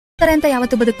ಅಂತ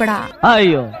ಯಾವತ್ತು ಬದುಕ್ಬೇಡ.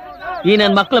 ಅಯ್ಯೋ ಈ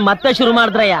ನನ್ ಮಕ್ಳು ಮತ್ತೆ ಶುರು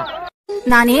ಮಾಡಿದ್ರಯ್ಯ.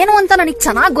 ನಾನೇನು ಅಂತ ನನಗ್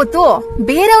ಚೆನ್ನಾಗ್ ಗೊತ್ತು.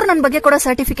 ಬೇರೆಯವ್ರು ನನ್ ಬಗ್ಗೆ ಕೊಡೋ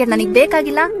ಸರ್ಟಿಫಿಕೇಟ್ ನನಗ್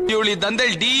ಬೇಕಾಗಿಲ್ಲ. ಇವಳಿ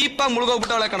ದಂಧೆಲ್ ಡೀಪ್ ಆಗಿ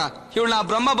ಮುಳುಗೋಗ್ಬಿಟ್ಟವಳೆ ಕಣ. ಇವಳನ್ನ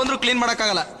ಬ್ರಹ್ಮ ಬಂದ್ರು ಕ್ಲೀನ್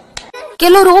ಮಾಡಕ್ಕಾಗಲ್ಲ.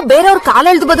 ಕೆಲವರು ಬೇರೆಯವ್ರ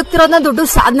ಕಾಲೆಳ್ದು ಬದುಕ್ತಿರೋದನ್ನ ದೊಡ್ಡ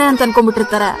ಸಾಧನೆ ಅಂತ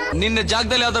ಅನ್ಕೊಂಡ್ಬಿಟ್ಟಿರ್ತಾರೆ. ನಿನ್ನ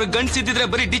ಜಾಗದಲ್ಲಿ ಯಾವ್ದಾದ್ರು ಗಂಡ್ಸ್ ಇದ್ದಿದ್ರೆ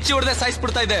ಬರೀ ಡಿಚ್ಚಿ ಹೊಡೆದೇ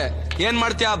ಸಾಯಿಸ್ಬಿಡ್ತಾ ಇದೆ. ಏನ್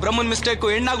ಮಾಡ್ತೀಯಾ? ಬ್ರಹ್ಮನ್ ಮಿಸ್ಟೇಕ್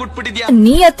ಹೆಣ್ಣಾಗ್ಬಿಟ್ಬಿಟ್ಟಿದ್ಯಾ.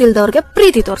 ನೀಯತ್ತಿಲ್ದವ್ರಿಗೆ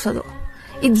ಪ್ರೀತಿ ತೋರ್ಸೋದು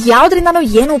ಇದ್ ಯಾವ್ದ್ರಿಂದಾನು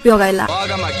ಏನು ಉಪಯೋಗ ಇಲ್ಲ.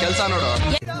 ಕೆಲ್ಸ ನೋಡು.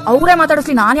 ಅವ್ರೇ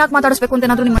ಮಾತಾಡಿಸ್ಲಿ, ನಾನ್ ಯಾಕೆ ಮಾತಾಡಿಸ್ಬೇಕು ಅಂತ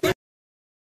ಏನಾದ್ರು ನಿಮ್ಮ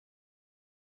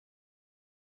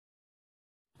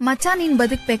ಮಚ್ಚ ನೀನ್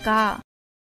ಬದುಕ್ಬೇಕಾ?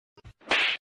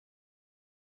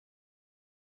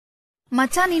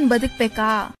 ಮಚ್ಚ ನೀನ್ ಬದುಕ್ಬೇಕಾ?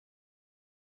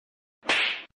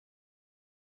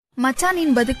 ಮಚ್ಚ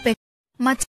ನೀನ್ ಬದುಕ್ಬೇಕು.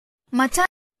 ಮಚ್ಚ ಮಚ್ಚ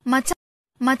ಮಚ್ಚ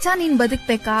ಮಚ್ಚ ನೀನ್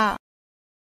ಬದುಕ್ಬೇಕಾ?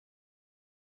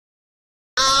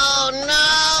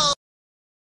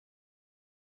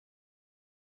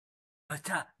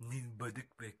 ಮಚ್ಚ ನೀನ್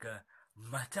ಬದುಕ್ಬೇಕಾ?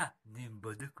 ಮಚ್ಚ ನೀನ್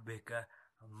ಬದುಕ್ಬೇಕಾ?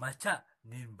 ಮಚ್ಚ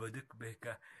ನೀನ್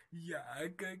ಬದುಕ್ಬೇಕಾ?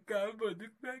 ಯಾಕಕ್ಕ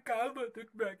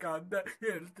ಬದುಕ್ಬೇಕಾ ಅಂತ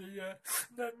ಹೇಳ್ತೀಯ?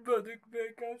 ನನ್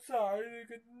ಬದುಕ್ಬೇಕಾ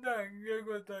ಸಾಯಿಗೆ ನಂಗೆ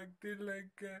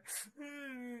ಗೊತ್ತಾಗ್ತಿಲ್ಲಕ್ಕ.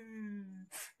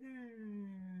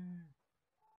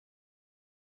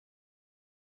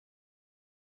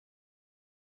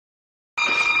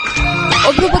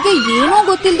 ಒಬ್ರ ಬಗ್ಗೆ ಏನೋ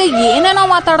ಗೊತ್ತಿಲ್ಲದೆ ಏನೇನೋ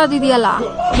ಮಾತಾಡೋದಿದೆಯಲ್ಲ.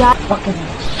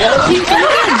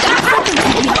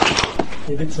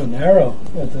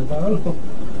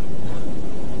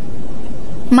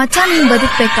 ಮಚ್ಚ ನೀನ್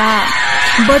ಬದುಕ್ಬೇಕಾ?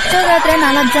 ಬದುಕೋದಾದ್ರೆ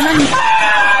 4 ಜನ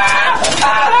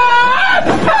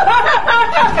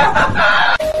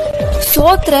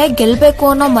ಸೋತ್ರೆ ಗೆಲ್ಬೇಕು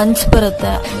ಅನ್ನೋ ಮನ್ಸು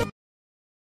ಬರುತ್ತೆ.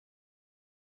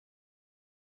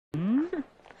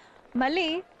 ಮಲ್ಲಿ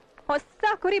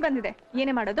ಹೊಸ ಕುರಿ ಬಂದಿದೆ,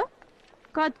 ಏನೇ ಮಾಡೋದು?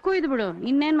 ಕತ್ಕುಯ್ದು ಬಿಡು,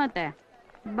 ಇನ್ನೇನ್ ಮತ್ತೆ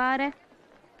ಬಾರೆ.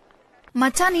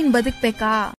 ಮಚ್ಚ ನೀನ್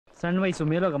ಬದುಕ್ಬೇಕಾ? ಸಣ್ಣ ವಯಸ್ಸು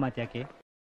ಮೇಲೋಗ ಮಾತ್ಯಾಕೆ?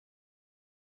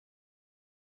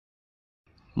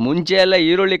 ಮುಂಚೆ ಎಲ್ಲ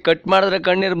ಈರುಳ್ಳಿ ಕಟ್ ಮಾಡಿದ್ರೆ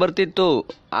ಕಣ್ಣೀರ್ ಬರ್ತಿತ್ತು,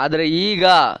 ಆದ್ರೆ ಈಗ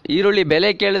ಈರುಳ್ಳಿ ಬೆಲೆ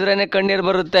ಕೇಳಿದ್ರೇನೆ ಕಣ್ಣೀರ್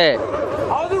ಬರುತ್ತೆ.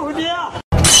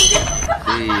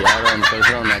 ಯಾರೋ ಒಂದು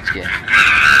ಕಳ್ಸೋ ನಾಚಿಕೆ.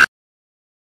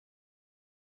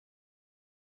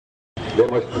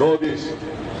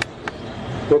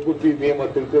 ಪ್ರಕೃತಿ ನಿಯಮ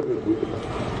ತಿಳ್ಕೋಬೇಕು.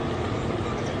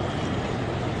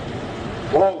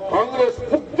 ಕಾಂಗ್ರೆಸ್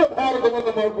ಮುಕ್ತ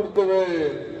ಭಾರತವನ್ನು ಮಾಡ್ಬಿಡ್ತೇವೆ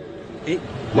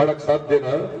ಮಾಡಕ್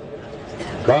ಸಾಧ್ಯನಾ?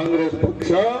 ಕಾಂಗ್ರೆಸ್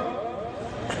ಪಕ್ಷ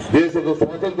ದೇಶದ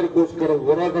ಸ್ವಾತಂತ್ರ್ಯಕ್ಕೋಸ್ಕರ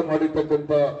ಹೋರಾಟ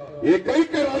ಮಾಡಿರ್ತಕ್ಕಂಥ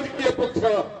ಏಕೈಕ ರಾಜಕೀಯ ಪಕ್ಷ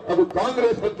ಅದು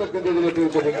ಕಾಂಗ್ರೆಸ್ ಅಂತಕ್ಕಂಥದ್ದನ್ನು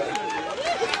ತಿಳ್ಕೋಬೇಕು.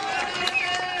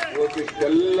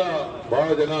 ಇವತ್ತಿಷ್ಟೆಲ್ಲ ಬಹಳ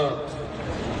ಜನ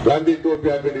ಗಾಂಧಿ ಟೋಪಿ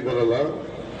ಹಾಕೊಂಡಿದ್ದಾರಲ್ಲ.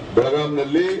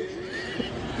 ಬೆಳಗಾಂನಲ್ಲಿ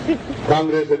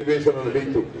ಕಾಂಗ್ರೆಸ್ ಅಧಿವೇಶನ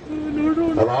ನಡೆಯಿತು.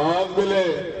 ಅದಾದ್ಮೇಲೆ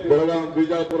ಬೆಳಗಾಂ,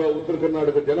 ಬಿಜಾಪುರ, ಉತ್ತರ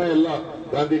ಕರ್ನಾಟಕ ಜನ ಎಲ್ಲ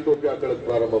ಗಾಂಧಿ ಟೋಪಿ ಹಾಕೊಳ್ಳೋಕೆ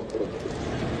ಪ್ರಾರಂಭ ಮಾಡ್ತಾರೆ.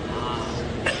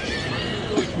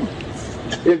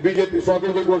 ಏನ್ ಬಿಜೆಪಿ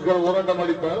ಸ್ವಾತಂತ್ರ್ಯಕ್ಕೋಸ್ಕರ ಹೋರಾಟ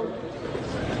ಮಾಡಿದ್ದ?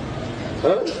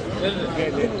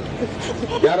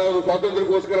 ಯಾರಾದ್ರೂ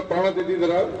ಸ್ವಾತಂತ್ರ್ಯಕ್ಕೋಸ್ಕರ ಪ್ರಾಣ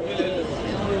ತೆಗೆದಿದ್ದಾರ?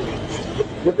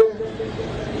 ಮತ್ತೆ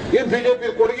ಏನ್ ಬಿಜೆಪಿ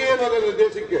ಕೊಡುಗೆ ಏನಾಗಲ್ಲ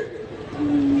ದೇಶಕ್ಕೆ?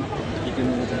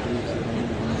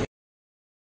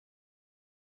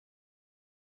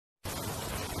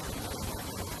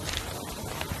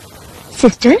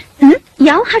 ಸಿಸ್ಟರ್,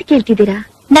 ಯಾವ ಹಾಡು ಕೇಳ್ತಿದ್ದೀರಾ?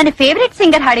 ನನ್ನ ಫೇವ್ರೆಟ್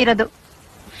ಸಿಂಗರ್ ಹಾಡಿರೋದು.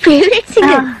 ಫೇವ್ರೆಟ್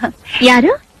ಸಿಂಗರ್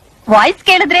ಯಾರು? ವಾಯ್ಸ್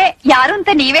ಕೇಳಿದ್ರೆ ಯಾರು ಅಂತ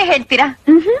ನೀವೇ ಹೇಳ್ತೀರಾ?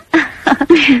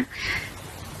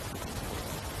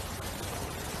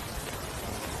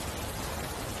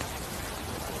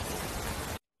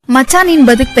 ಮಚ್ಚ ನೀನ್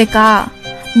ಬದುಕ್ಬೇಕಾ?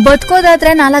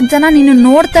 ಬದುಕೋದಾದ್ರೆ 4 ಜನ ನಿನ್ನ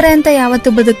ನೋಡ್ತಾರೆ ಅಂತ ಯಾವತ್ತು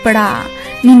ಬದುಕ್ಬೇಡ.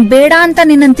 ನೀನ್ ಬೇಡ ಅಂತ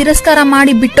ನಿನ್ನ ತಿರಸ್ಕಾರ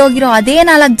ಮಾಡಿ ಬಿಟ್ಟೋಗಿರೋ ಅದೇ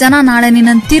 4 ಜನ ನಾಳೆ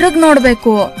ನಿನ್ನ ತಿರುಗ್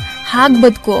ನೋಡ್ಬೇಕು. ಹಾಗ್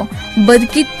ಬದುಕು,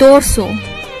 ಬದುಕಿ ತೋರ್ಸು.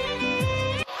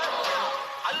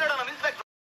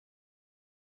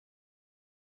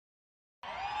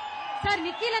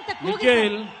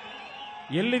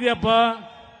 ಎಲ್ಲಿದೆಯಪ್ಪ?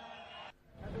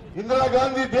 ಇಂದಿರಾ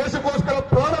ಗಾಂಧಿ ದೇಶಕ್ಕೋಸ್ಕರ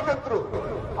ಪ್ರಾಣ ತೆತ್ತರು.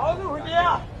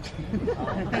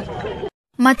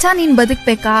 ಮಚ್ಚ ನೀನ್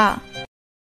ಬದುಕ್ಬೇಕಾ?